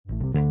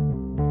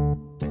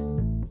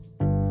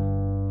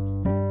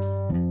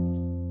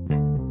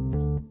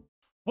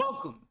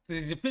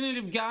the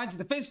definitive guide to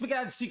the Facebook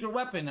ads secret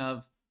weapon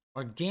of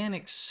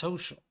organic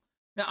social.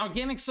 Now,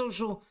 organic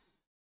social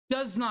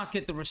does not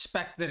get the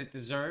respect that it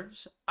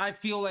deserves. I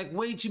feel like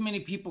way too many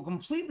people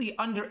completely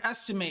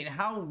underestimate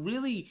how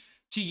really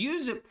to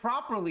use it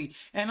properly.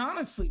 And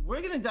honestly,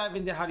 we're going to dive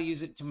into how to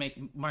use it to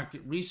make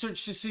market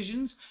research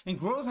decisions and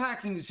growth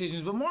hacking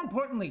decisions, but more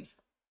importantly,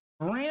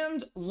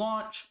 brand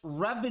launch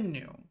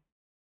revenue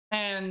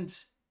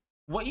and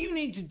what you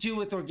need to do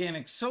with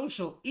organic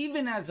social,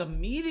 even as a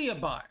media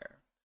buyer,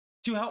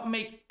 to help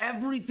make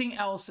everything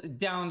else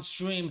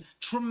downstream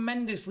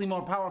tremendously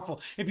more powerful.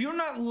 If you're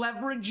not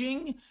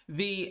leveraging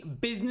the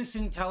business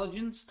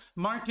intelligence,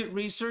 market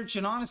research,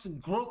 and honestly,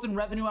 growth and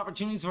revenue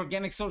opportunities of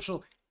organic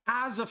social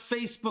as a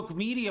Facebook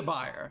media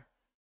buyer,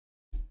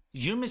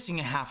 you're missing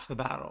half the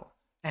battle.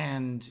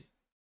 And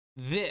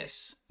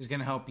this is going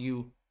to help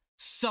you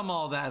sum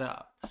all that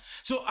up.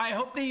 So I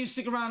hope that you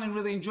stick around and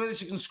really enjoy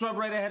this. You can scrub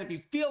right ahead if you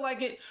feel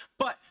like it,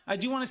 but I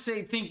do want to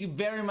say thank you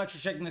very much for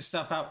checking this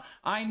stuff out.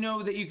 I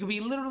know that you could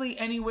be literally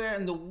anywhere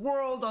in the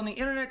world on the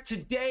internet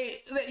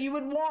today that you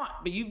would want,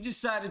 but you've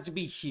decided to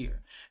be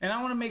here, and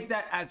I want to make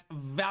that as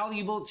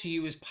valuable to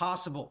you as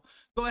possible.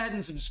 Go ahead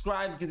and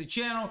subscribe to the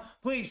channel.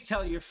 Please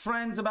tell your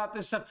friends about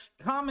this stuff.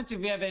 Comment if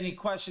you have any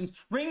questions.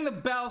 Ring the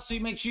bell so you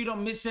make sure you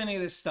don't miss any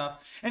of this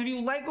stuff. And if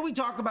you like what we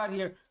talk about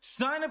here,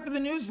 sign up for the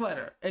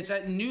newsletter. It's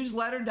at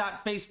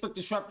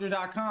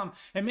newsletter.facebookdisruptor.com,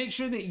 and make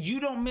sure that you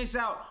don't miss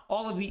out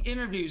all of the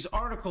interviews,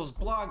 articles,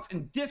 blogs,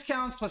 and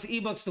discounts plus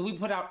ebooks that we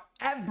put out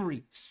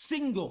every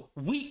single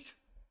week.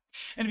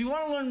 And if you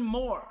want to learn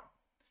more,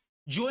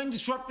 join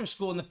Disruptor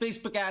School in the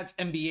Facebook Ads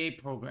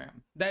MBA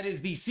program. That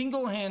is the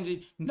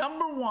single-handed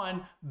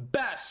 #1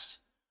 best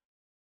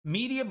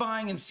media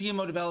buying and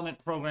CMO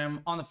development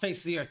program on the face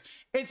of the earth.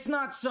 It's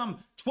not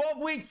some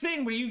 12-week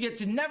thing where you get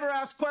to never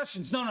ask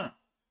questions. No.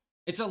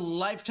 It's a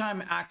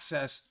lifetime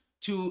access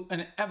to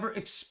an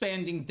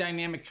ever-expanding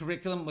dynamic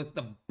curriculum with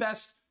the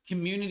best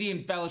community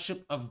and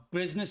fellowship of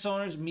business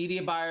owners,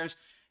 media buyers,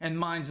 and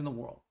minds in the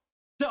world.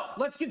 So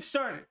let's get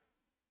started.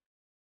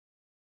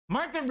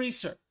 Market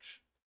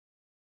research.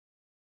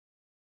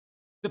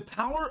 The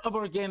power of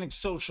organic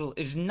social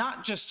is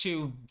not just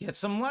to get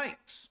some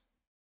likes.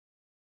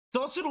 It's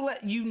also to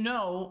let you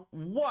know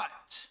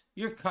what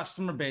your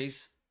customer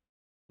base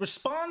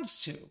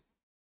responds to.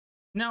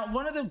 Now,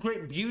 one of the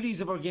great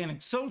beauties of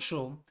organic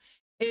social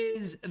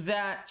is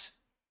that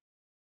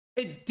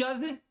it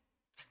doesn't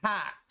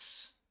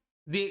tax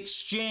the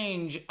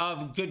exchange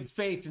of good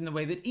faith in the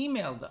way that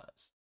email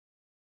does.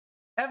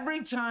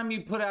 Every time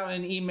you put out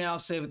an email,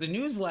 say with a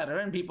newsletter,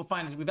 and people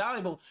find it to be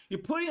valuable, you're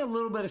putting a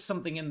little bit of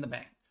something in the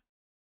bank.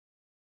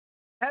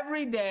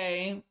 Every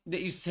day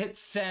that you hit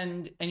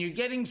send and you're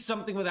getting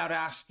something without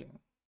asking,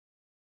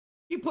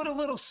 you put a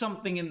little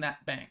something in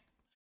that bank.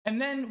 And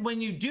then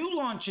when you do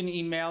launch an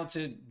email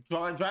to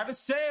drive a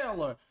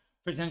sale or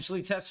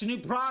potentially test a new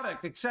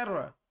product,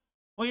 etc.,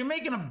 well, you're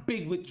making a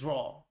big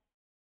withdrawal.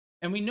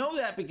 And we know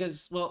that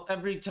because, well,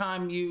 every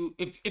time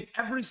if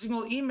every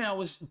single email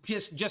was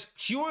just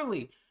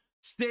purely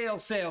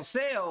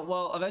sale,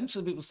 well,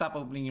 eventually people stop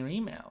opening your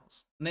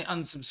emails and they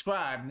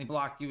unsubscribe and they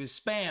block you as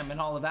spam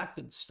and all of that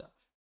good stuff.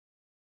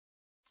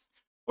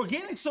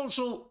 Organic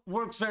social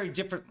works very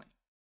differently,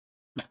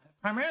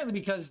 primarily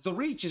because the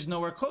reach is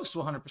nowhere close to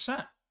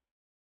 100%.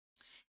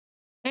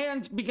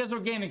 And because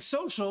organic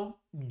social,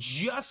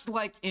 just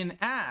like in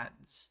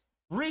ads,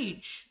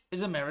 reach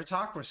is a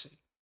meritocracy.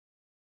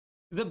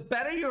 The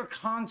better your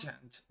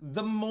content,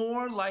 the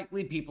more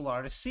likely people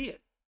are to see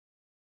it.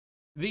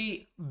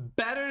 The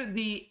better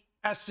the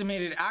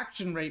estimated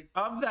action rate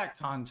of that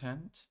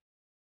content,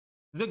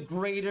 the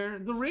greater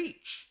the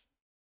reach.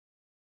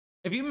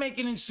 If you make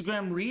an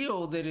Instagram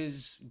reel that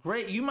is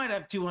great, you might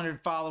have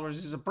 200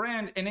 followers as a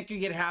brand and it could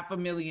get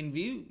 500,000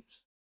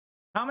 views.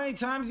 How many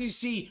times do you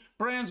see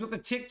brands with a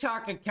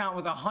TikTok account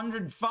with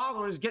 100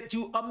 followers get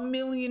to 1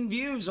 million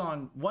views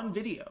on one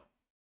video?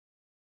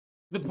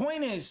 The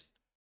point is,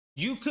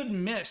 you could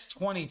miss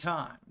 20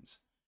 times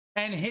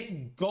and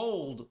hit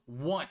gold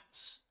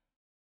once.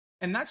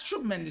 And that's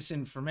tremendous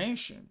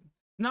information.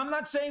 Now, I'm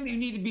not saying that you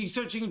need to be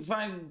searching and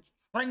find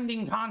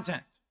trending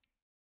content,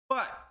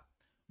 but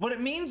what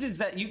it means is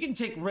that you can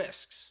take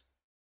risks.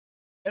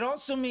 It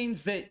also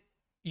means that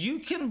you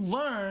can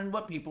learn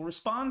what people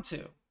respond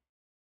to.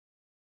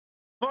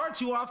 Far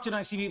too often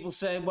I see people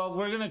say, well,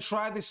 we're going to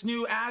try this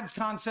new ads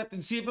concept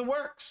and see if it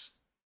works.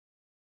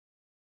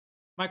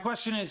 My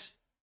question is,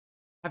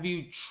 have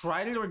you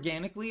tried it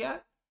organically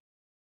yet?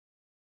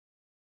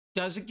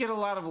 Does it get a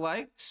lot of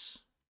likes?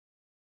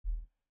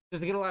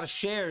 Does it get a lot of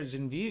shares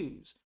and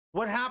views?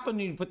 What happened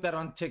when you put that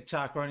on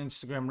TikTok or on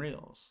Instagram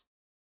Reels?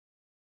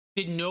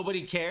 Did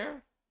nobody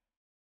care?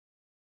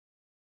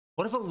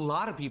 What if a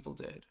lot of people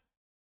did?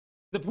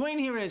 The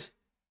point here is,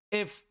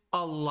 if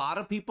a lot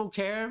of people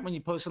care when you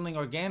post something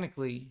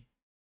organically,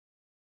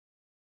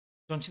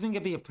 don't you think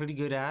it'd be a pretty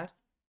good ad?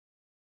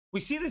 We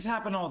see this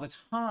happen all the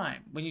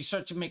time when you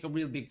start to make a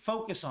real big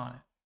focus on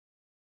it.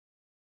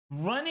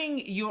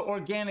 running your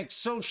organic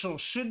social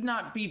should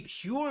not be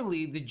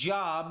purely the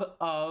job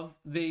of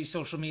the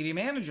social media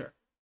manager.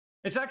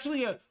 It's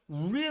actually a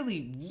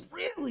really,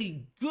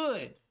 really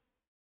good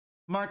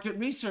market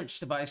research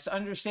device to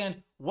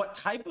understand what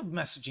type of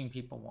messaging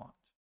people want,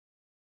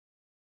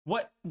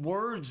 what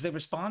words they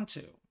respond to.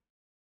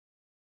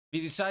 If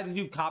you decide to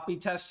do copy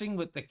testing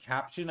with the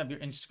caption of your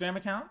Instagram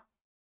account,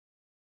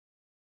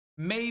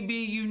 maybe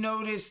you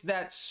notice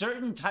that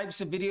certain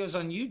types of videos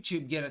on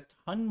YouTube get a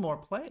ton more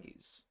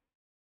plays.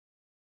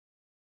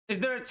 Is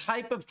there a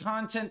type of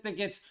content that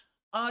gets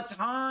a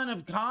ton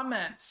of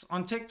comments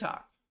on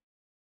TikTok?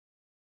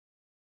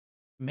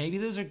 Maybe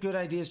those are good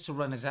ideas to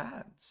run as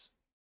ads.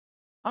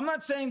 I'm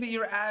not saying that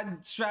your ad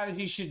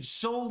strategy should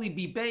solely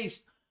be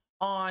based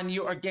on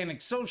your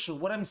organic social.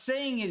 What I'm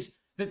saying is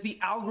that the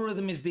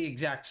algorithm is the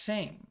exact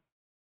same.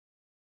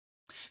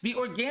 The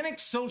organic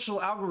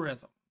social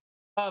algorithm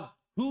of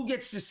who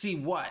gets to see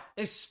what,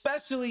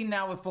 especially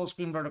now with full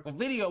screen vertical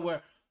video,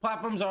 where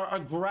platforms are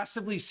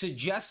aggressively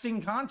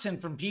suggesting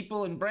content from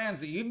people and brands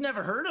that you've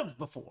never heard of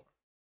before.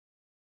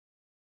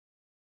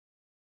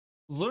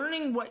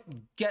 Learning what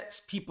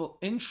gets people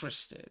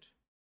interested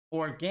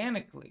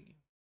organically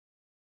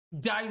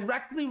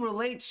directly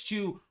relates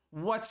to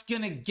what's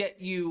going to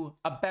get you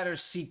a better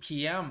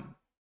CPM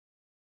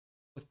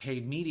with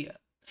paid media.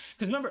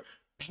 Because remember,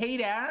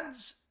 paid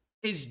ads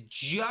is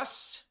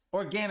just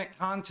organic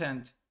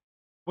content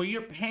where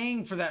you're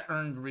paying for that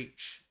earned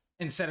reach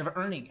instead of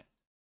earning it.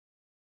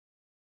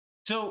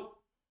 So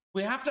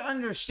we have to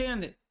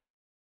understand that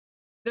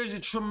there's a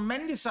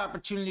tremendous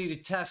opportunity to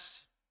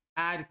test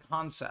ad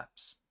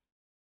concepts.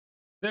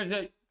 There's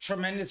a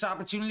tremendous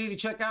opportunity to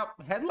check out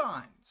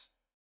headlines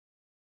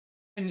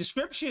and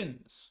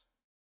descriptions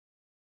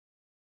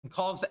and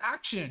calls to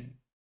action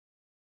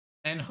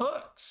and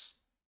hooks.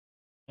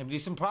 Maybe do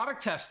some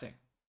product testing.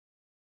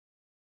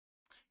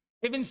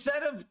 If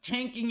instead of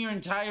tanking your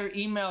entire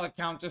email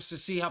account just to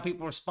see how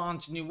people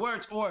respond to new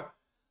words, or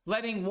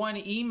letting one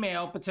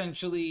email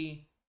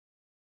potentially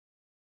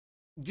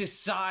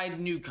decide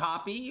new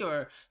copy,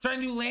 or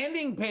trying to do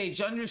landing page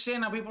to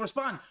understand how people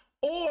respond,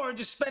 or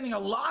just spending a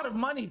lot of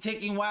money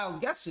taking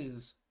wild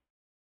guesses,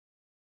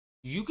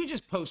 you could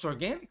just post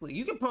organically.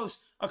 You could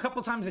post a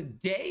couple times a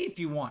day if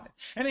you wanted.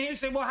 And then you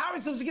say, well, how are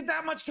we supposed to get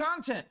that much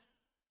content?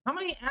 How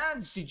many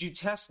ads did you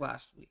test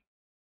last week?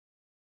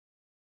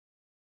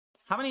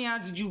 How many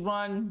ads did you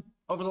run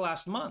over the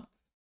last month?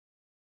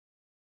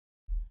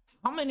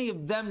 How many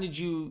of them did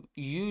you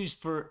use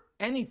for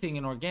anything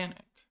in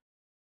organic?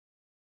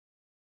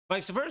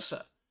 Vice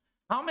versa.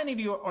 How many of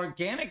your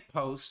organic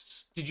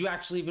posts did you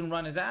actually even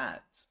run as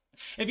ads?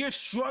 If you're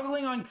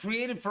struggling on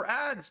creative for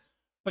ads,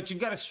 but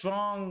you've got a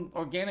strong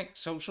organic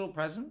social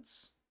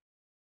presence,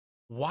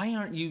 why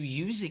aren't you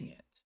using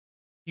it?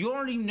 You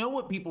already know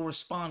what people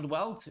respond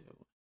well to.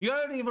 You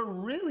already have a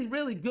really,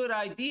 really good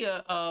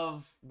idea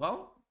of,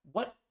 well,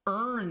 what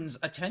earns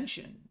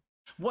attention?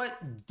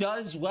 What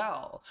does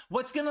well?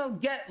 What's gonna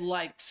get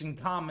likes and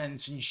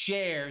comments and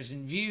shares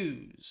and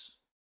views?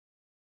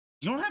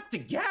 You don't have to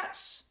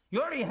guess.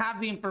 You already have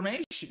the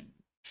information.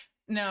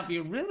 Now, if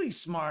you're really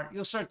smart,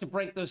 you'll start to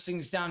break those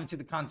things down into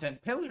the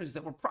content pillars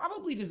that were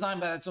probably designed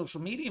by that social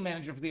media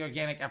manager for the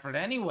organic effort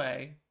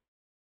anyway.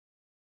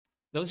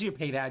 Those are your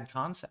paid ad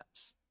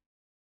concepts.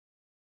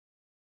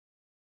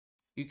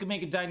 You can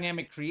make a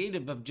dynamic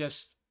creative of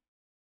just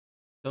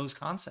those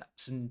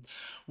concepts. And,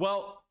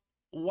 well,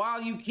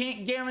 while you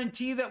can't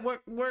guarantee that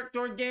what worked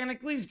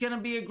organically is going to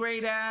be a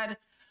great ad,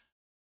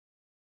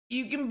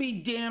 you can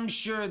be damn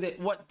sure that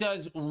what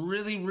does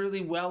really,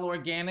 really well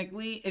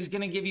organically is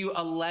going to give you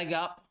a leg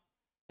up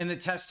in the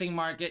testing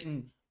market,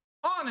 and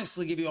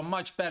honestly give you a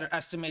much better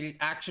estimated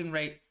action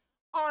rate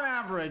on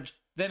average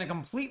than a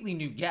completely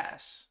new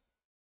guess.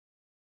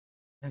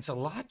 And it's a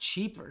lot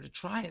cheaper to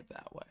try it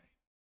that way.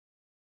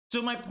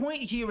 So my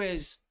point here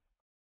is,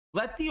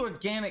 let the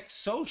organic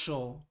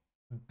social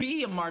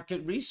be a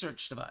market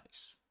research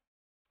device.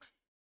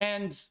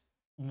 And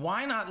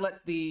why not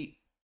let the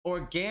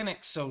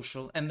organic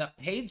social and the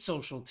paid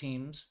social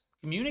teams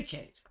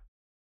communicate,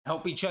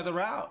 help each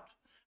other out?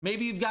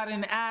 Maybe you've got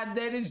an ad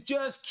that is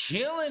just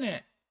killing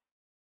it.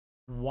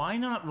 Why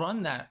not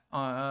run that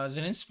as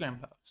an Instagram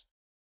post?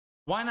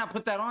 Why not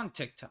put that on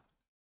TikTok?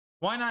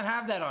 Why not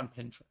have that on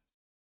Pinterest?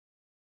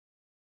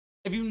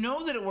 If you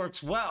know that it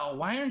works well,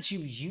 why aren't you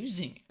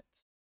using it?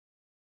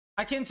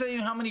 I can't tell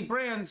you how many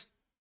brands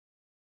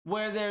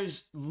where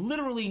there's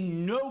literally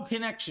no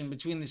connection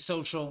between the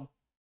social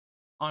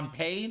on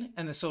paid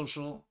and the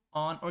social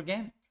on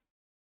organic.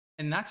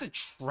 And that's a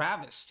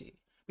travesty,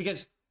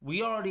 because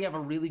we already have a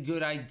really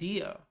good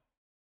idea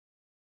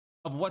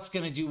of what's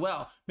going to do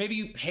well. Maybe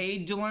you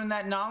paid to learn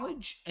that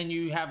knowledge and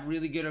you have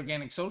really good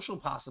organic social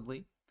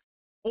possibly,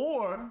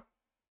 or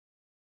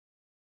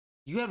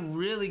you had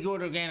really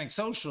good organic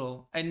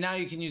social and now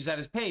you can use that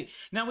as paid.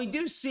 Now we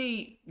do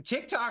see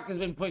TikTok has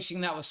been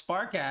pushing that with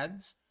Spark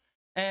ads,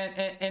 and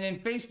in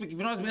Facebook, you've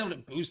always been able to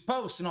boost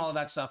posts and all of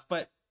that stuff.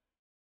 But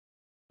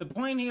the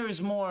point here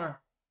is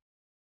more,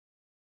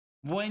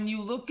 When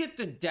you look at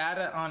the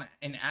data on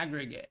an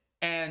aggregate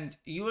and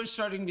you are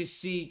starting to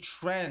see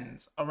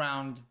trends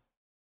around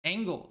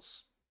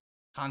angles,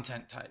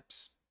 content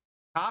types,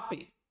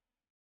 copy,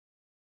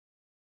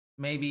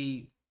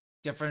 maybe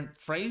different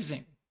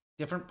phrasing,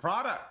 different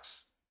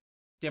products,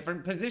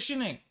 different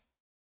positioning,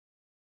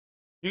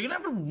 you're going to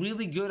have a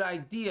really good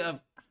idea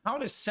of how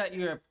to set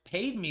your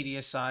paid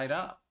media side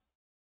up,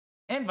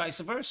 and vice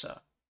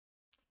versa.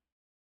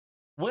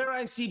 Where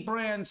I see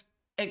brands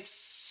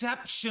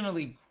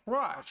exceptionally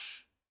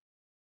crush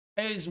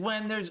is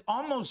when there's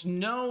almost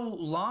no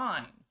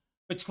line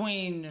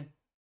between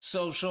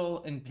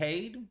social and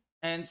paid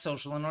and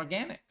social and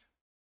organic.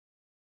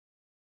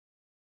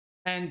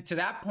 And to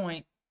that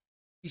point,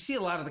 you see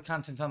a lot of the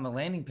content on the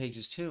landing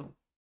pages too.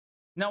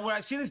 Now, where I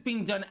see this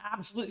being done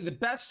absolutely the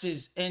best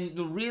is in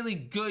the really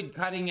good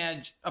cutting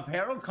edge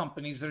apparel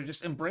companies that are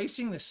just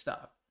embracing this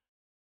stuff.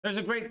 There's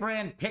a great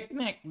brand,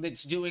 Picnic,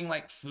 that's doing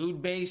like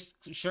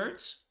food-based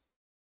shirts.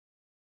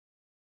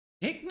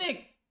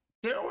 Picnic,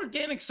 their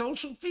organic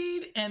social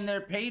feed and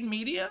their paid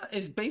media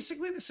is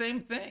basically the same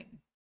thing.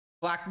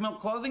 Black Milk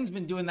Clothing's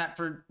been doing that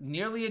for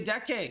nearly a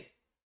decade.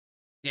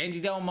 Dandy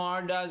Del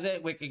Mar does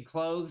it. Wicked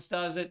Clothes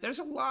does it. There's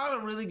a lot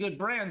of really good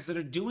brands that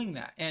are doing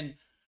that. And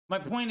my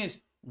point is,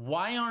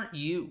 why aren't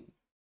you?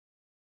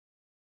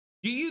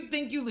 Do you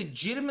think you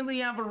legitimately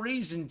have a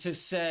reason to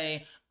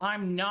say,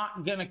 I'm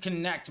not going to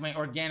connect my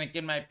organic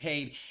and my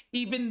paid,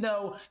 even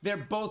though they're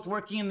both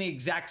working in the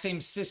exact same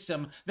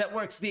system that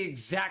works the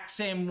exact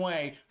same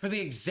way for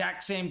the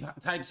exact same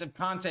types of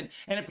content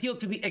and appeal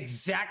to the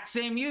exact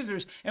same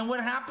users? And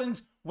what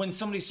happens when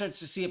somebody starts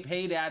to see a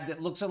paid ad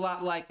that looks a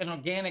lot like an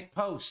organic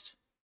post?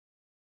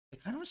 They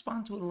kind of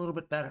respond to it a little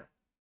bit better.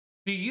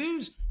 To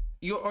use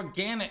your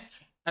organic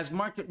as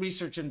market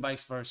research and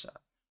vice versa,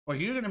 or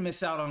you're going to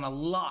miss out on a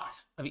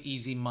lot of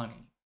easy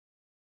money.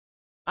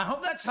 I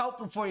hope that's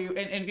helpful for you.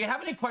 And if you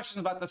have any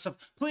questions about that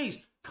stuff, please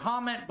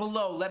comment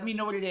below. Let me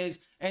know what it is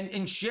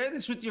and share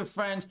this with your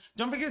friends.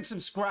 Don't forget to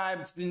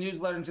subscribe to the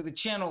newsletter and to the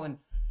channel. And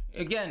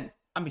again,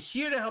 I'm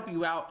here to help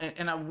you out,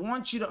 and I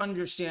want you to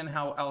understand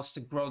how else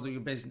to grow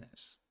your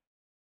business.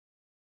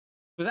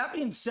 With that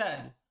being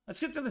said,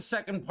 let's get to the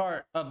second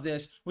part of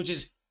this, which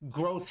is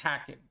growth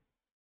hacking.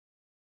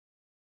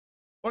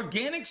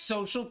 Organic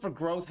social for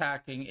growth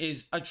hacking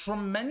is a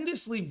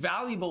tremendously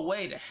valuable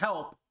way to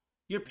help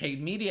your paid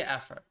media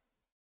effort.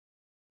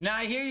 Now,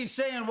 I hear you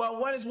saying, well,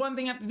 what does one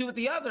thing have to do with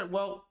the other?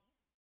 Well,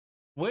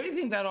 where do you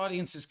think that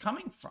audience is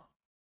coming from?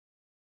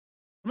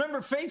 Remember,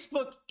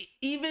 Facebook,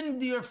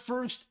 even your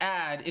first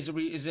ad is a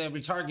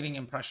retargeting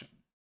impression.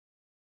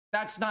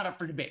 That's not up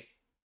for debate.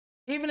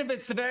 Even if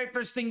it's the very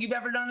first thing you've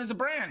ever done as a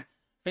brand,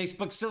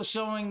 Facebook's still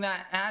showing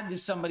that ad to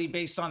somebody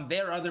based on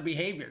their other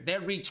behavior. They're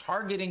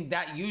retargeting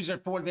that user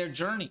for their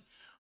journey.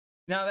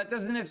 Now, that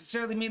doesn't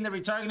necessarily mean they're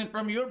retargeting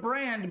from your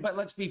brand, but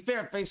let's be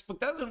fair, Facebook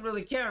doesn't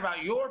really care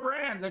about your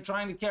brand. They're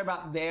trying to care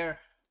about their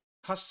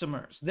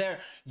customers, their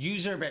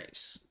user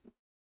base.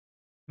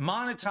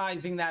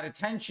 Monetizing that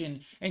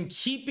attention and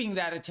keeping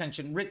that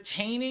attention,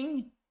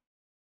 retaining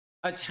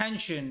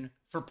attention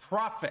for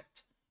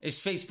profit is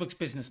Facebook's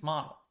business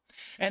model.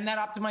 And that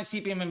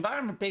optimized CPM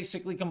environment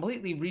basically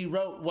completely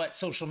rewrote what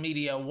social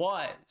media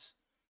was.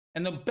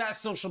 And the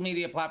best social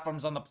media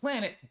platforms on the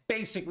planet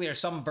basically are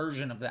some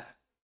version of that.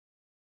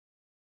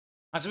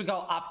 That's what we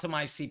call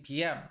optimized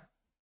CPM.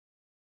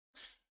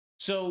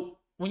 So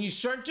when you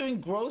start doing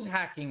growth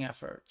hacking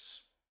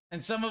efforts,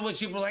 and some of which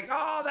people are like,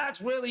 oh,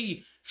 that's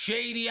really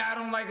shady, I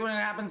don't like when it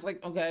happens.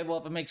 Like, okay, well,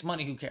 if it makes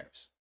money, who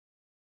cares?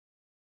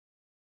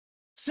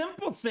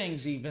 Simple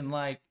things even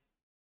like,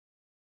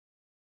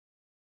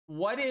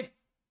 what if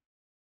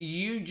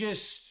you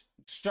just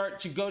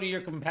start to go to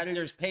your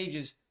competitors'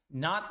 pages,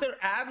 not their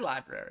ad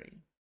library,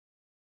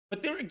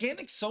 but their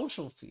organic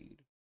social feed,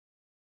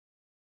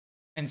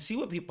 and see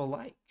what people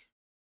like?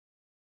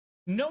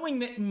 Knowing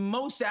that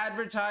most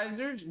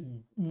advertisers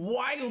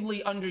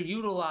wildly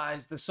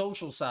underutilize the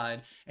social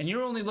side, and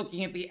you're only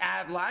looking at the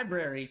ad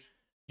library,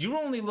 you're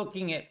only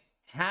looking at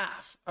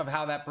half of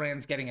how that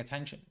brand's getting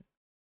attention.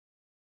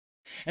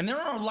 And there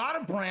are a lot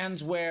of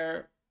brands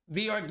where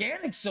the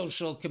organic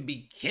social could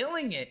be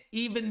killing it,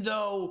 even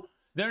though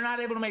they're not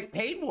able to make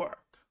paid work.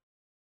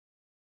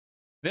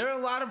 There are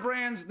a lot of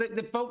brands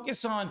that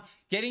focus on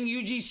getting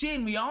UGC,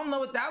 and we all know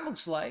what that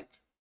looks like.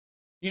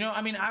 You know,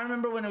 I mean, I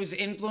remember when it was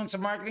influencer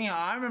marketing.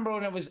 I remember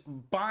when it was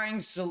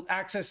buying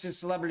access to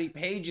celebrity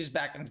pages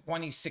back in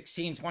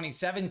 2016,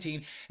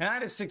 2017. And I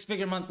had a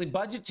 6-figure monthly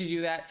budget to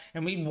do that.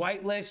 And we'd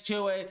whitelist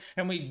to it,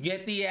 and we'd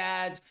get the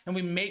ads, and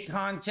we'd make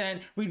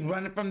content. We'd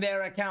run it from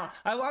their account.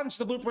 I launched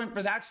the blueprint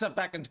for that stuff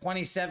back in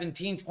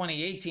 2017,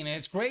 2018. And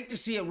it's great to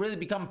see it really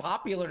become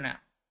popular now.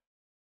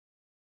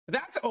 But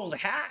that's old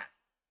hat.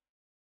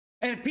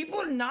 And if people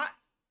are not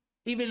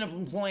even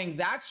employing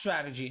that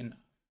strategy enough,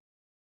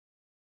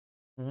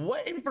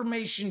 what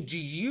information do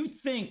you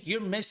think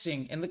you're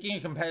missing in looking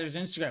at competitors'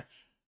 Instagram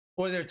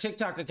or their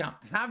TikTok account?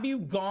 Have you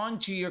gone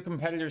to your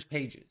competitors'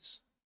 pages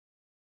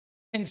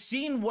and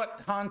seen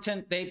what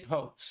content they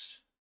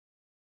post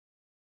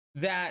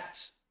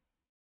that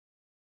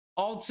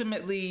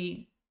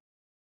ultimately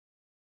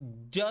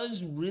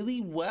does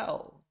really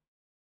well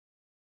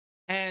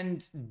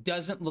and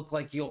doesn't look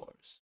like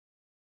yours?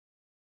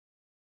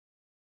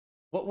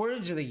 What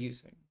words are they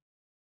using?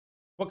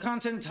 What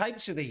content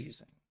types are they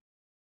using?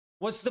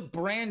 What's the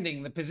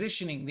branding, the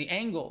positioning, the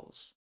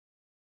angles?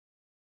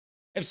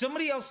 If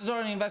somebody else is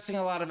already investing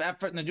a lot of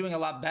effort and they're doing a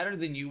lot better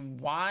than you,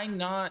 why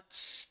not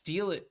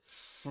steal it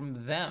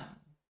from them?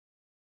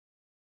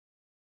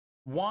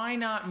 Why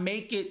not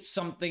make it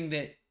something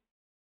that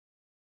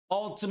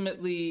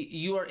ultimately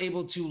you are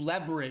able to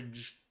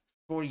leverage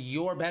for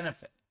your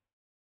benefit?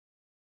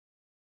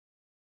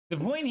 The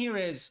point here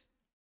is,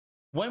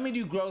 when we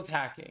do growth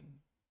hacking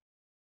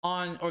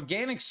on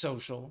organic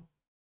social,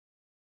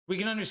 we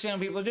can understand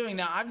what people are doing.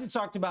 Now, I've just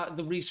talked about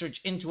the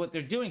research into what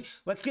they're doing.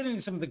 Let's get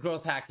into some of the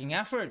growth hacking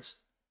efforts.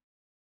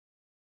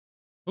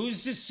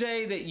 Who's to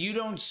say that you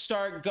don't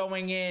start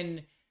going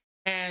in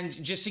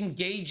and just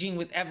engaging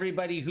with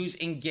everybody who's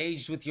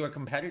engaged with your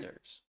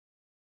competitors?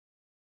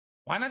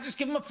 Why not just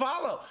give them a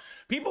follow?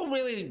 People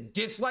really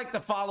dislike the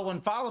follow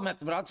and follow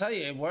method, but I'll tell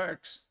you, it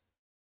works.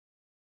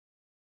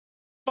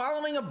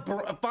 Following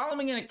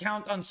an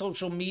account on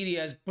social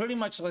media is pretty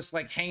much just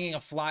like hanging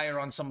a flyer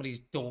on somebody's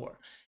door.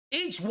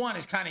 Each one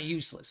is kind of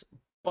useless,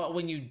 but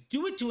when you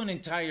do it to an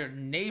entire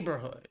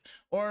neighborhood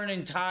or an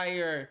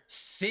entire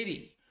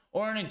city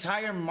or an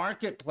entire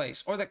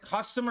marketplace or the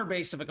customer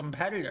base of a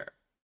competitor,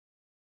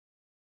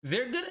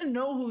 they're going to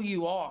know who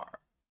you are.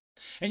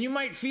 And you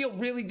might feel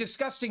really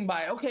disgusting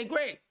by it. Okay,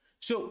 great.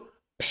 So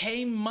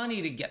pay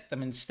money to get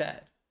them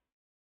instead.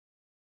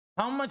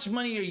 How much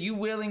money are you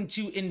willing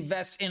to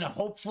invest in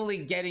hopefully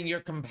getting your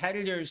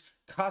competitors'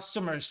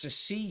 customers to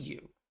see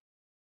you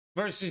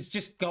versus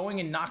just going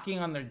and knocking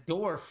on their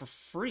door for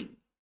free?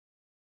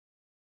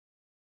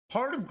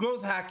 Part of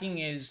growth hacking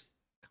is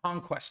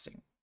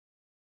conquesting.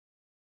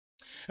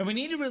 And we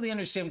need to really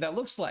understand what that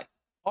looks like.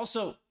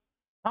 Also,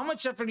 how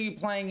much effort are you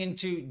playing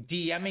into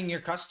DMing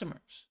your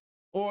customers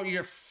or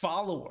your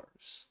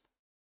followers?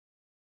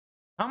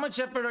 How much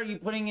effort are you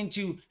putting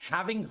into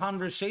having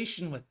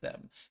conversation with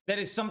them that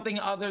is something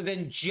other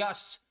than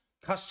just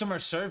customer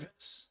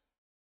service?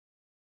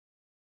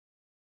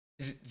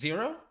 Is it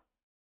zero?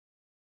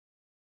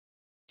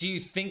 Do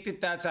you think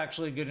that that's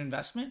actually a good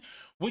investment?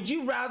 Would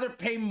you rather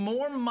pay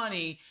more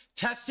money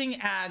testing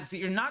ads that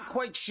you're not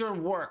quite sure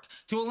work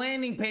to a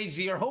landing page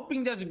that you're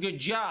hoping does a good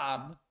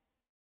job,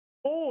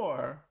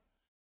 or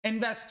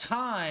invest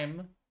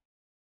time,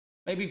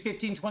 maybe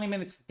 15, 20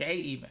 minutes a day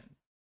even,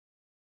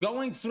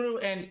 going through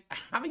and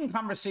having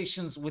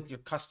conversations with your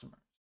customers?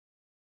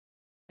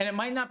 And it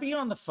might not be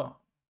on the phone.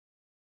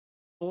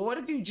 Well, what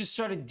if you just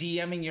started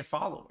DMing your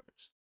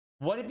followers?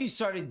 What if you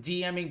started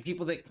DMing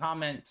people that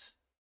comment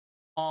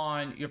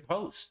on your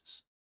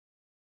posts?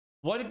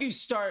 What if you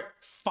start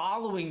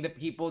following the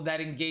people that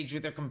engage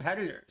with their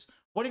competitors?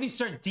 What if you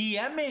start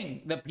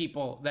DMing the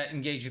people that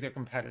engage with their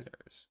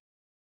competitors?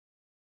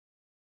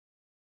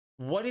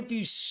 What if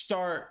you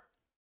start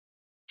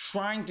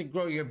trying to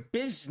grow your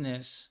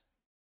business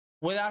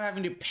without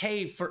having to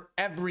pay for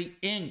every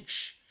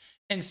inch,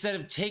 instead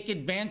of take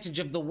advantage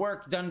of the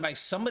work done by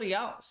somebody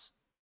else?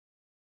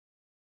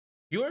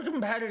 Your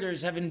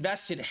competitors have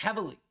invested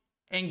heavily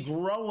in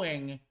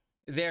growing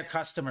their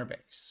customer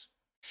base.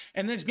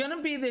 And there's going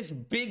to be this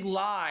big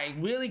lie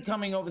really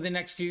coming over the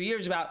next few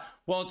years about,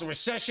 well, it's a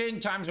recession,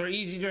 times were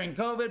easy during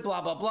COVID,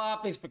 blah, blah, blah,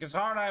 Facebook is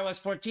hard, iOS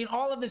 14,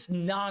 all of this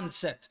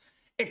nonsense.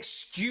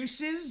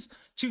 Excuses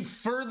to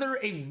further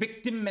a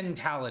victim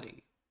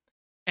mentality.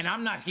 And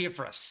I'm not here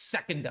for a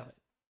second of it.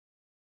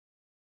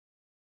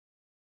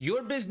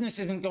 Your business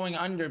isn't going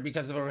under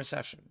because of a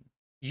recession.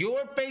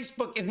 Your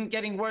Facebook isn't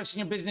getting worse and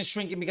your business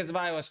shrinking because of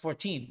iOS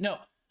 14. No,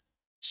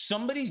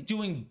 somebody's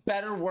doing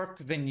better work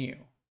than you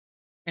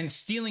and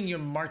stealing your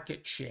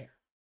market share.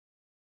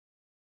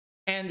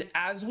 And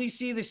as we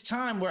see this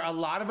time where a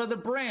lot of other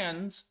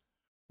brands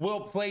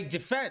will play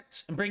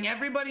defense and bring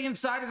everybody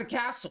inside of the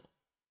castle,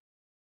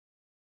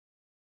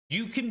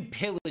 you can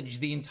pillage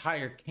the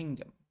entire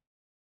kingdom.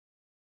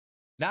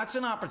 That's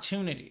an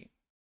opportunity.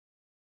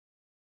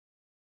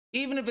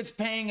 Even if it's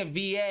paying a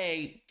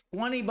VA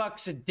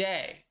 $20 a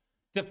day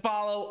to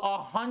follow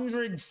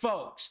 100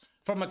 folks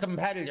from a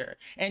competitor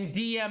and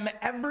DM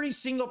every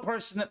single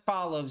person that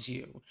follows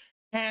you,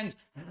 and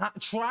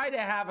try to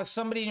have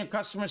somebody in your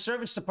customer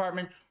service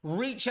department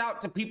reach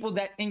out to people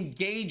that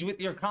engage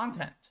with your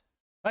content.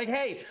 Like,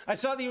 hey, I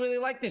saw that you really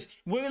like this.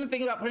 We're going to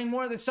think about putting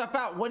more of this stuff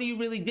out. What do you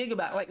really dig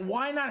about? Like,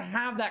 why not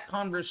have that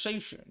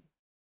conversation?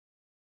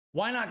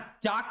 Why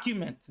not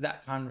document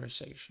that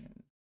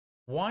conversation?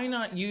 Why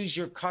not use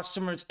your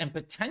customers and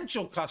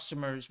potential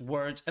customers'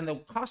 words and the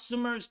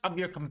customers of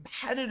your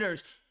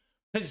competitors'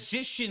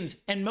 positions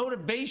and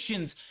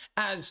motivations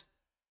as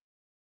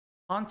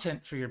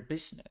content for your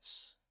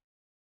business?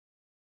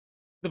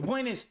 The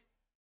point is,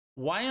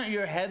 why aren't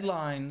your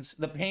headlines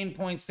the pain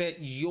points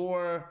that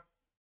your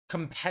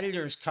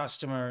competitors'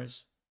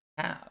 customers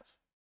have?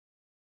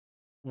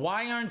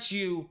 Why aren't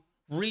you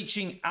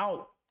reaching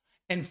out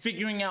and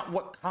figuring out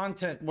what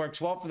content works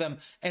well for them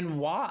and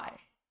why?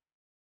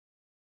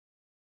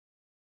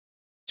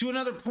 to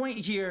another point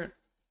here,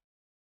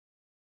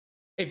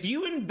 if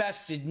you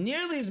invested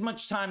nearly as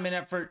much time and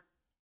effort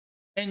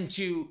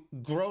into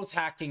growth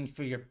hacking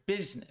for your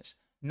business,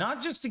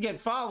 not just to get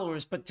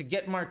followers, but to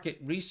get market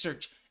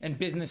research and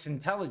business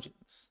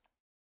intelligence,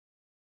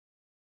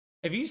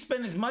 if you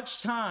spend as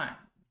much time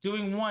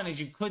doing one as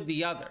you could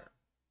the other,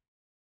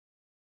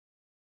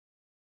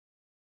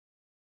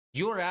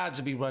 your ads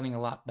will be running a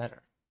lot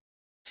better.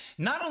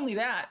 Not only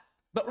that,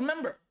 but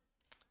remember,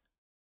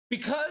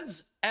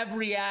 because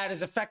every ad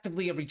is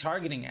effectively a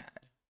retargeting ad,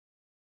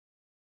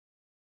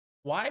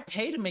 why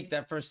pay to make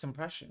that first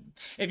impression?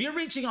 If you're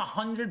reaching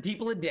 100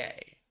 people a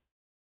day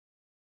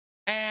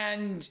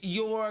and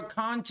your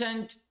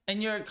content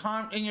and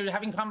you're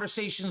having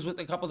conversations with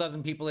a couple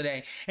dozen people a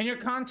day, and your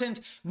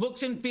content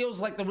looks and feels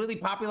like the really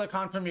popular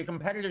content from your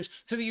competitors,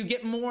 so that you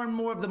get more and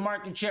more of the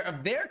market share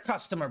of their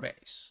customer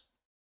base,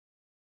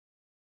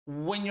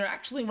 when you're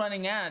actually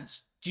running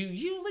ads, do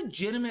you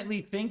legitimately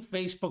think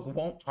Facebook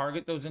won't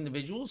target those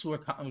individuals who are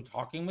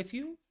talking with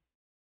you?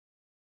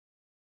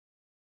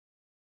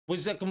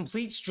 Was a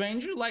complete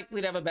stranger likely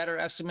to have a better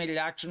estimated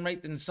action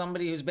rate than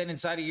somebody who's been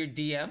inside of your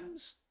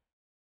DMs?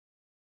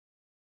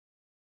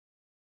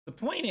 The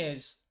point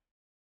is,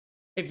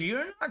 if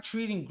you're not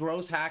treating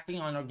growth hacking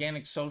on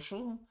organic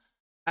social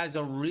as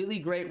a really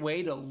great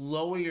way to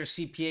lower your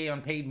CPA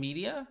on paid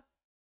media,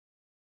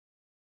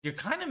 you're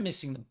kind of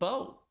missing the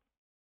boat.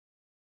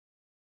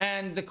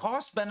 And the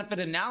cost benefit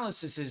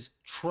analysis is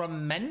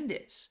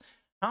tremendous.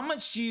 How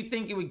much do you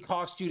think it would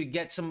cost you to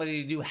get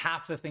somebody to do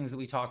half the things that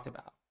we talked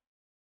about?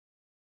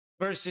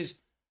 Versus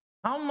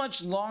how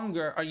much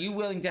longer are you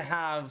willing to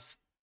have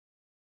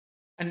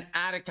an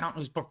ad account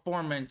whose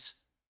performance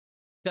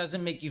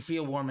doesn't make you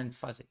feel warm and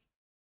fuzzy?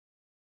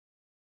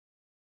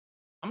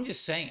 I'm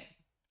just saying.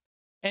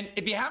 And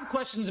if you have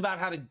questions about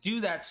how to do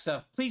that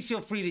stuff, please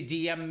feel free to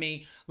DM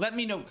me. Let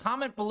me know.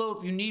 Comment below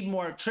if you need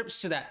more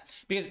trips to that,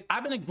 because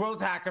I've been a growth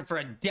hacker for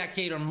a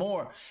decade or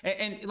more.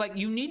 And like,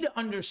 you need to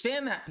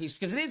understand that piece,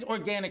 because it is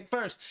organic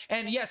first.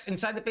 And yes,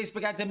 inside the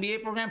Facebook Ads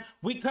MBA program,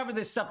 we cover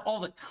this stuff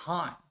all the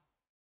time.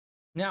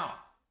 Now,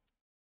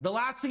 the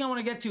last thing I want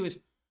to get to is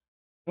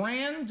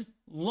brand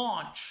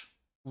launch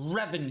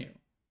revenue.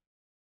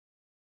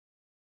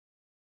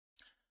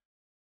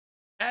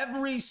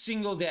 Every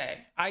single day,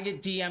 I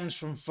get DMs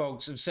from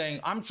folks of saying,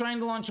 I'm trying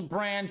to launch a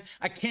brand.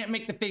 I can't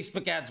make the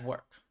Facebook ads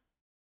work.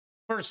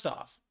 First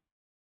off,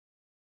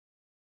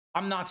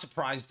 I'm not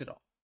surprised at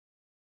all.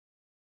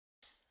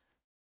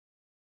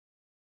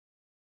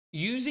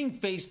 Using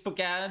Facebook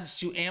ads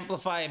to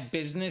amplify a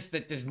business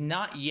that does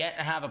not yet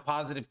have a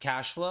positive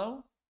cash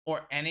flow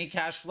or any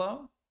cash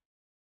flow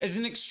is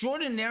an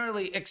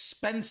extraordinarily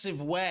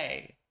expensive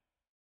way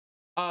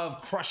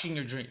of crushing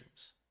your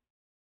dreams.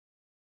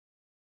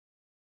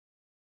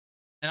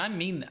 And I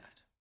mean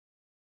that.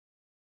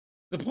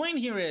 The point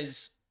here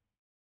is,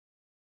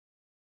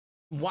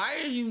 why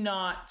are you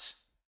not,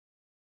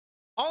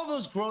 all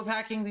those growth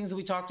hacking things that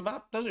we talked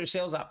about, those are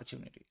sales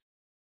opportunities.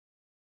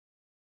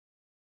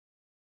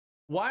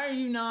 Why are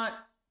you not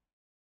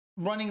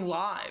running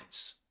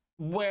lives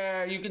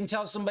where you can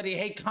tell somebody,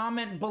 hey,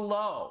 comment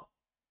below,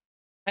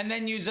 and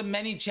then use a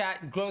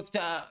ManyChat growth,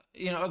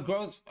 a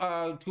growth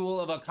tool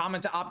of a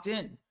comment to opt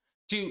in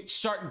to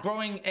start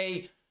growing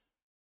a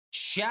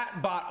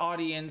chatbot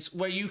audience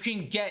where you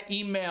can get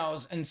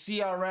emails and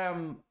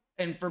CRM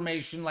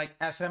information like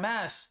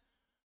SMS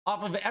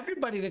off of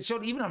everybody that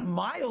showed even a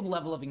mild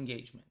level of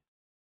engagement.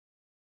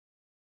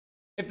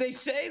 If they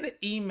say that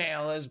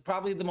email is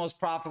probably the most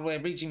profitable way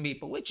of reaching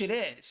people, which it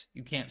is,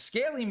 you can't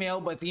scale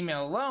email with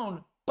email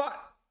alone, but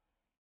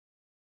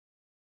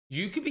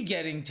you could be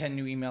getting 10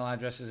 new email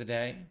addresses a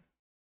day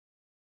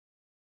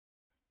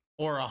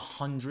or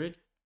 100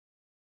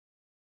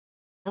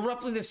 for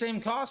roughly the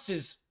same cost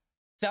as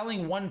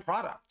selling one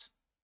product.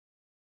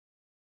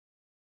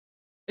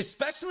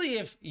 Especially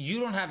if you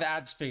don't have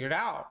ads figured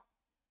out.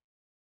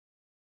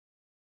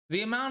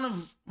 The amount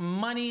of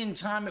money and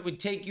time it would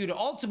take you to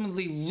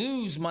ultimately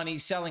lose money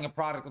selling a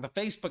product with a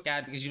Facebook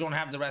ad because you don't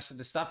have the rest of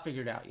the stuff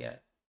figured out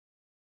yet.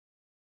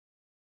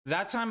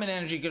 That time and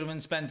energy could have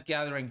been spent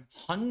gathering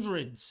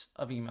hundreds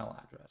of email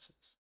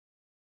addresses.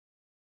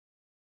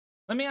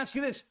 Let me ask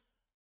you this.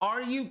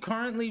 Are you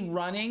currently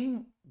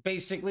running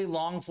basically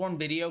long form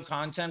video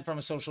content from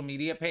a social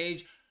media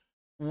page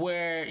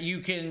where you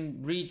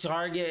can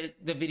retarget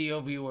the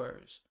video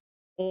viewers?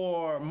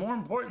 Or more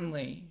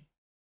importantly,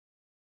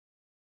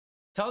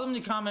 tell them to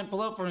comment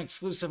below for an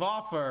exclusive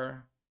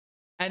offer,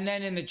 and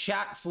then in the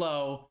chat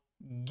flow,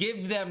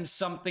 give them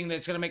something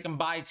that's going to make them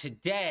buy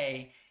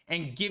today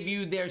and give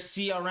you their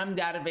CRM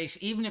database.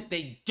 Even if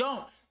they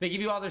don't, they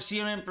give you all their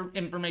CRM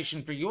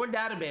information for your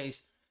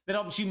database that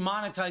helps you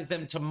monetize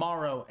them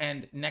tomorrow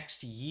and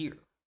next year.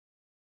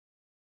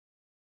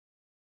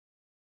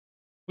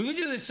 We would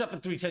do this stuff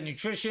at 310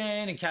 Nutrition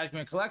and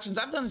Cashmere Collections.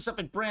 I've done this stuff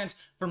at brands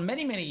for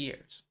many, many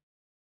years.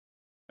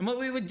 And what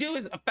we would do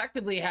is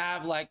effectively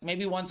have like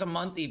maybe once a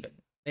month even.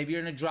 Maybe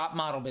you're in a drop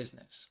model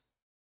business.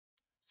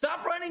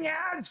 Stop running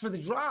ads for the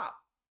drop.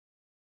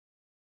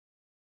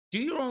 Do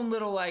your own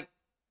little like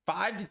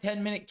 5 to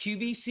 10 minute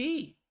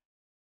QVC.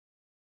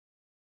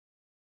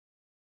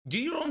 Do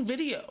your own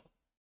video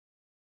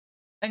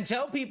and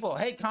tell people,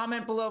 hey,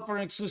 comment below for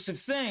an exclusive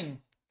thing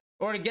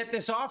or to get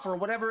this offer or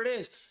whatever it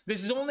is.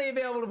 This is only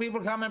available to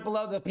people to comment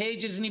below. The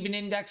page isn't even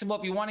indexable.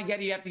 If you want to get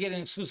it, you have to get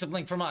an exclusive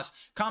link from us.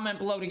 Comment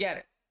below to get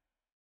it.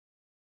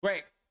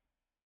 Great.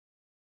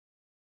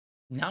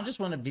 Now just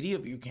run a video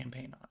view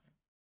campaign on it.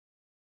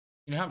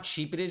 You know how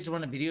cheap it is to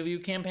run a video view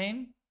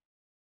campaign?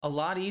 A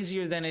lot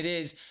easier than it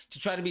is to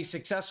try to be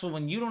successful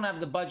when you don't have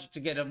the budget to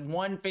get a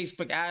one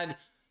Facebook ad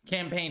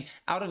campaign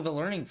out of the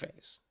learning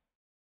phase.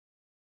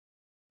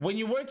 When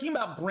you're working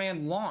about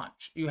brand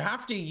launch, you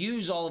have to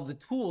use all of the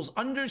tools.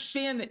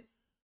 Understand that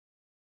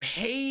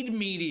paid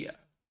media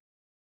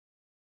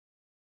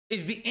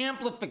is the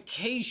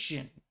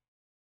amplification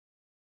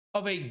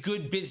of a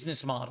good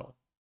business model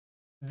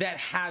that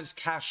has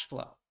cash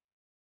flow.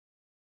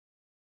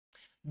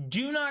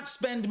 Do not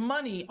spend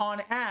money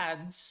on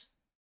ads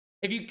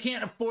if you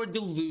can't afford to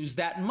lose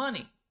that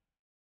money.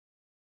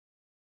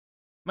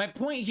 My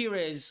point here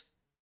is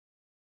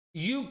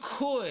you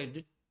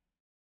could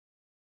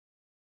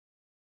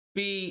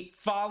be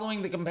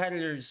following the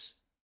competitors,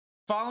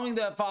 following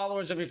the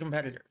followers of your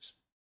competitors.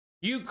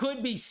 You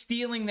could be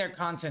stealing their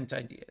content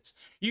ideas.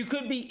 You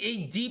could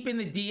be deep in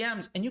the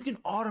DMs, and you can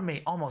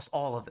automate almost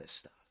all of this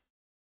stuff.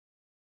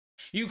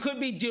 You could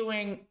be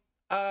doing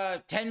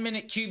a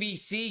 10-minute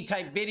QVC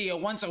type video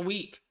once a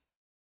week,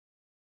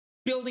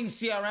 building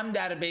CRM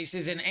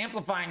databases and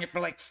amplifying it for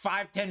like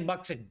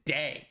 $5-10 a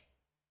day.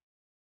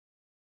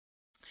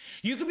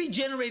 You could be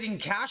generating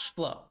cash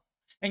flow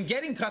and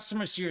getting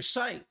customers to your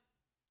site,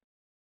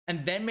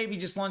 and then maybe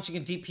just launching a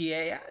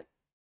DPA ad.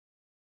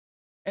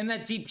 And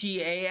that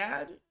DPA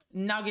ad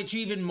now gets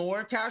you even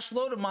more cash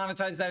flow to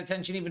monetize that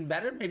attention even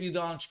better. Maybe you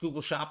launch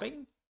Google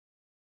Shopping.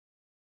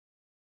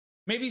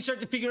 Maybe you start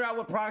to figure out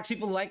what products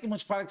people like and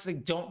which products they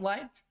don't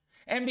like.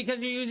 And because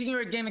you're using your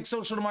organic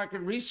social to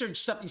market research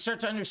stuff, you start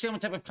to understand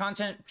what type of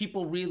content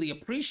people really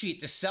appreciate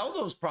to sell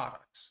those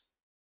products.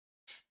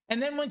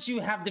 And then once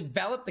you have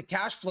developed the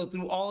cash flow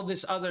through all of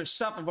this other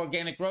stuff of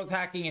organic growth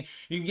hacking, and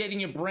you're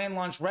getting your brand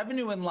launch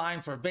revenue in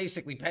line for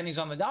basically pennies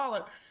on the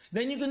dollar,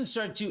 then you can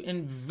start to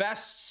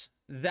invest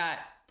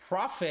that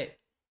profit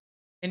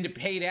into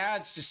paid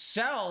ads to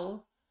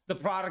sell the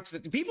products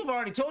that the people have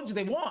already told you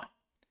they want,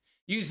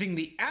 using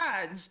the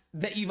ads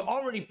that you've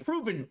already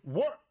proven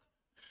work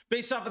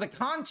based off of the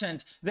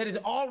content that has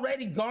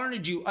already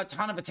garnered you a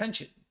ton of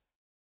attention.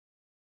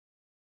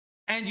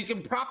 And you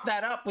can prop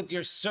that up with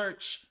your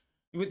search,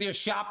 with your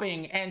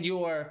shopping and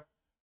your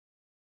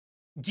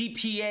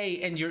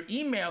DPA and your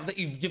email that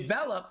you've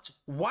developed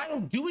while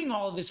doing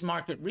all of this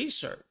market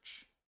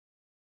research.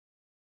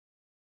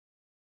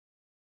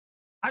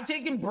 I've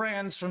taken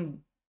brands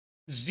from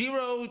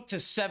 0 to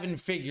 7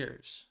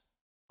 figures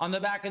on the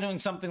back of doing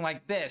something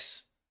like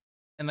this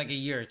in like a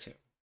year or two.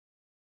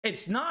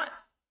 It's not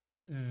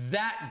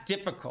that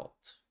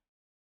difficult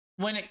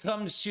when it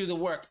comes to the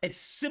work. It's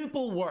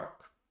simple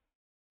work.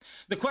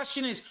 The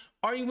question is,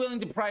 are you willing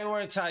to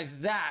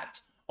prioritize that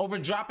over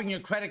dropping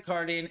your credit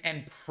card in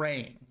and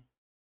praying?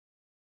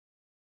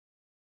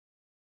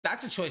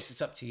 That's a choice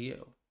that's up to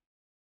you.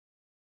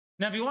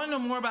 Now, if you want to know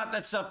more about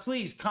that stuff,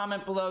 please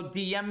comment below,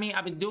 DM me.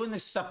 I've been doing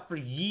this stuff for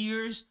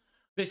years.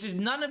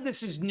 None of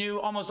this is new.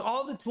 Almost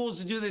all the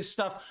tools to do this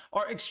stuff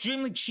are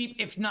extremely cheap,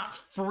 if not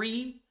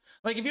free.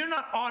 Like if you're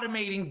not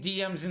automating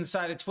DMs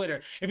inside of Twitter,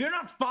 if you're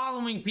not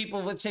following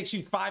people that takes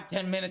you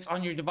 5-10 minutes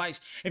on your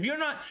device, if you're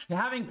not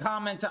having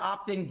comment to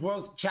opt-in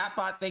growth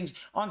chatbot things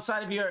on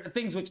side of your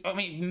things, which I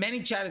mean,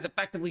 ManyChat is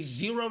effectively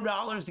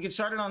 $0 to get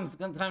started on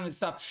kind of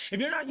stuff. If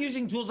you're not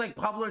using tools like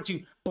Publer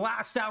to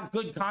blast out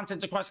good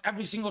content across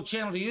every single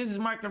channel, to use this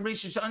market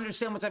research to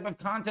understand what type of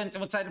content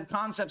and what type of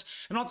concepts,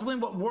 and ultimately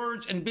what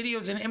words and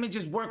videos and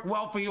images work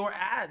well for your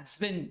ads,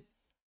 then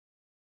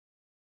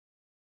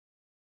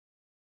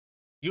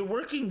you're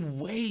working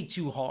way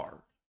too hard.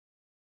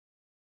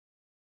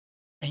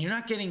 And you're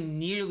not getting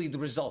nearly the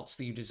results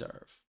that you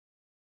deserve.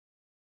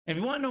 And if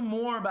you want to know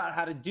more about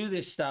how to do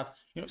this stuff,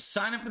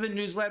 sign up for the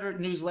newsletter at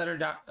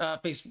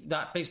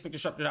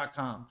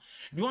newsletter.facebookdisruptor.com.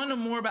 If you want to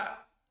know more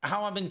about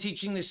how I've been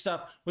teaching this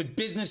stuff with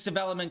business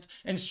development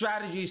and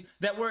strategies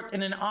that work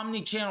in an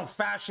omni-channel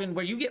fashion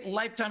where you get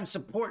lifetime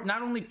support,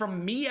 not only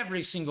from me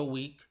every single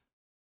week,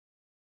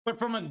 but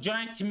from a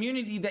giant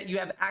community that you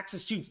have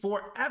access to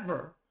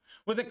forever,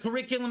 with a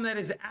curriculum that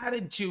is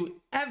added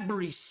to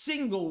every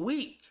single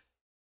week,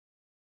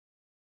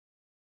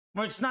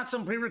 where it's not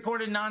some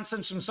pre-recorded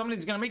nonsense from somebody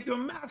who's going to make you a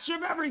master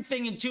of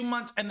everything in 2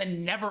 months and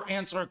then never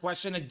answer a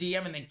question, a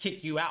DM, and then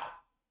kick you out.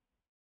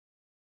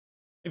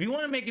 If you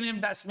want to make an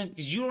investment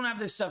because you don't have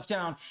this stuff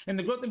down, and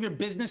the growth of your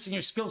business and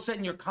your skill set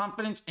and your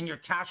confidence and your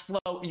cash flow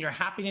and your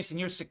happiness and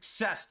your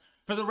success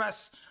for the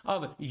rest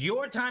of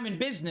your time in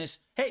business,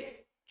 hey,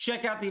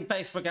 check out the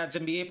Facebook Ads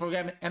MBA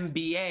program at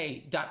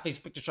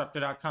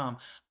mba.facebookdisruptor.com.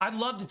 I'd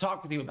love to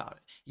talk with you about it.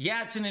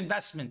 Yeah, it's an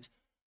investment.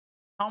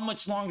 How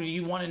much longer do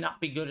you want to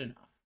not be good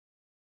enough?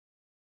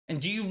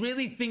 And do you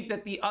really think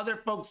that the other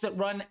folks that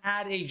run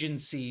ad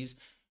agencies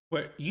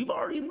where you've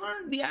already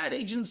learned the ad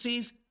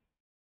agencies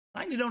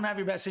kind of don't have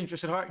your best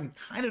interest at heart and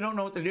kind of don't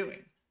know what they're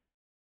doing.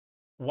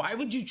 Why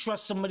would you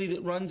trust somebody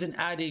that runs an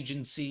ad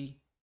agency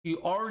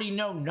you already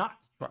know not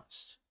to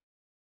trust?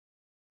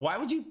 Why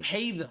would you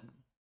pay them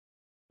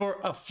for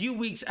a few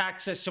weeks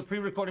access to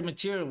pre-recorded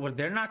material where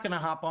they're not going to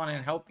hop on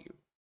and help you,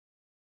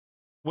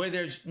 where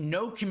there's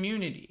no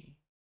community,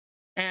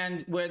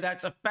 and where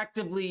that's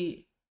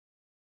effectively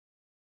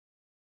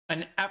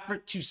an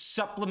effort to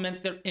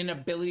supplement their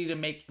inability to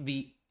make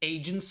the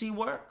agency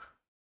work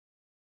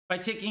by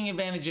taking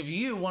advantage of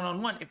you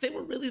one-on-one? If they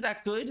were really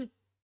that good,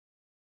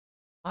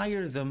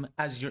 hire them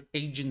as your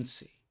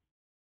agency.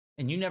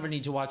 And you never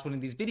need to watch one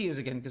of these videos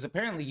again, because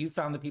apparently you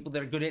found the people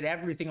that are good at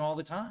everything all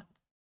the time.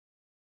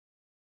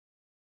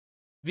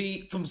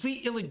 The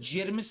complete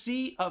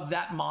illegitimacy of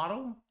that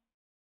model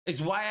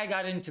is why I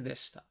got into this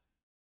stuff,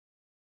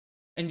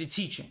 into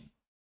teaching.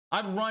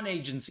 I've run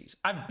agencies.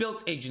 I've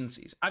built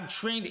agencies. I've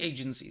trained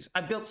agencies.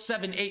 I've built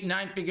 7, 8,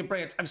 9-figure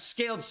brands. I've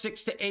scaled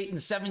 6 to 8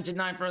 and 7 to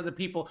 9 for other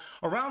people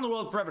around the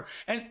world forever.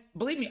 And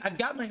believe me, I've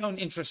got my own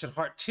interests at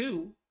heart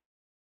too.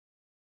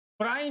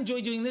 But I enjoy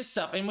doing this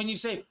stuff. And when you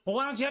say, well,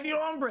 why don't you have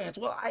your own brands?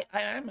 Well, I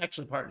am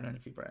actually partnering in a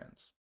few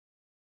brands.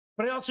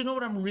 But I also know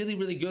what I'm really,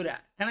 really good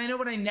at. And I know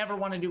what I never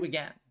want to do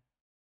again.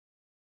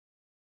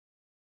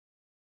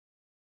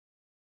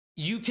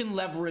 You can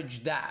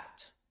leverage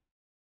that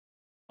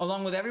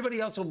along with everybody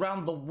else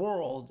around the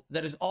world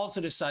that has also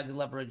decided to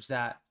leverage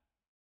that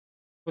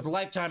with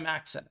lifetime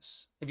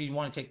access, if you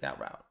want to take that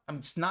route.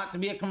 It's not to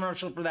be a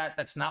commercial for that.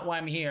 That's not why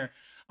I'm here.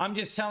 I'm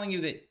just telling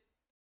you that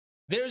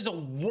there's a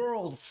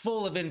world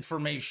full of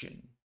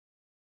information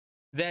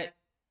that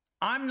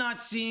I'm not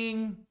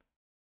seeing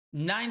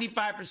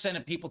 95%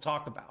 of people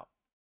talk about.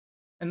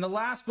 And the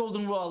last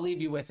golden rule I'll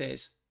leave you with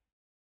is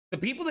the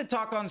people that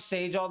talk on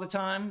stage all the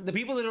time, the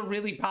people that are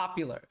really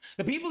popular,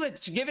 the people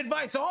that give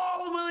advice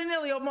all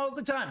willy-nilly all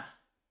the time,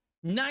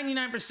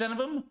 99% of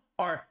them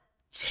are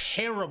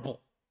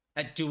terrible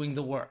at doing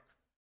the work.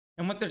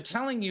 And what they're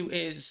telling you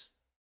is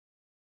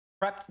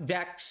prepped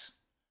decks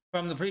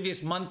from the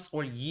previous months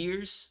or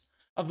years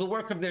of the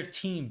work of their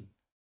team.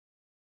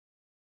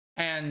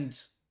 And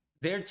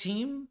their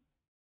team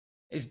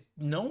is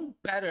no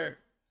better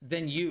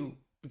than you,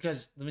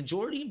 because the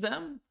majority of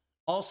them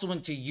also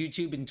went to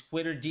YouTube and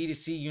Twitter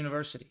D2C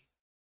University.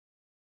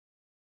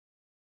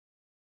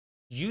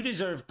 You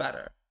deserve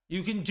better.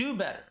 You can do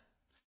better.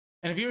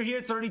 And if you're here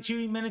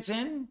 32 minutes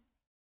in,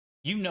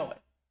 you know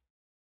it.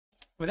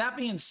 With that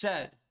being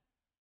said,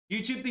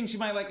 YouTube thinks you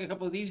might like a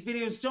couple of these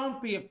videos.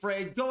 Don't be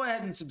afraid. Go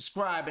ahead and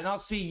subscribe, and I'll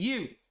see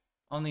you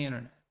on the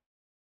internet.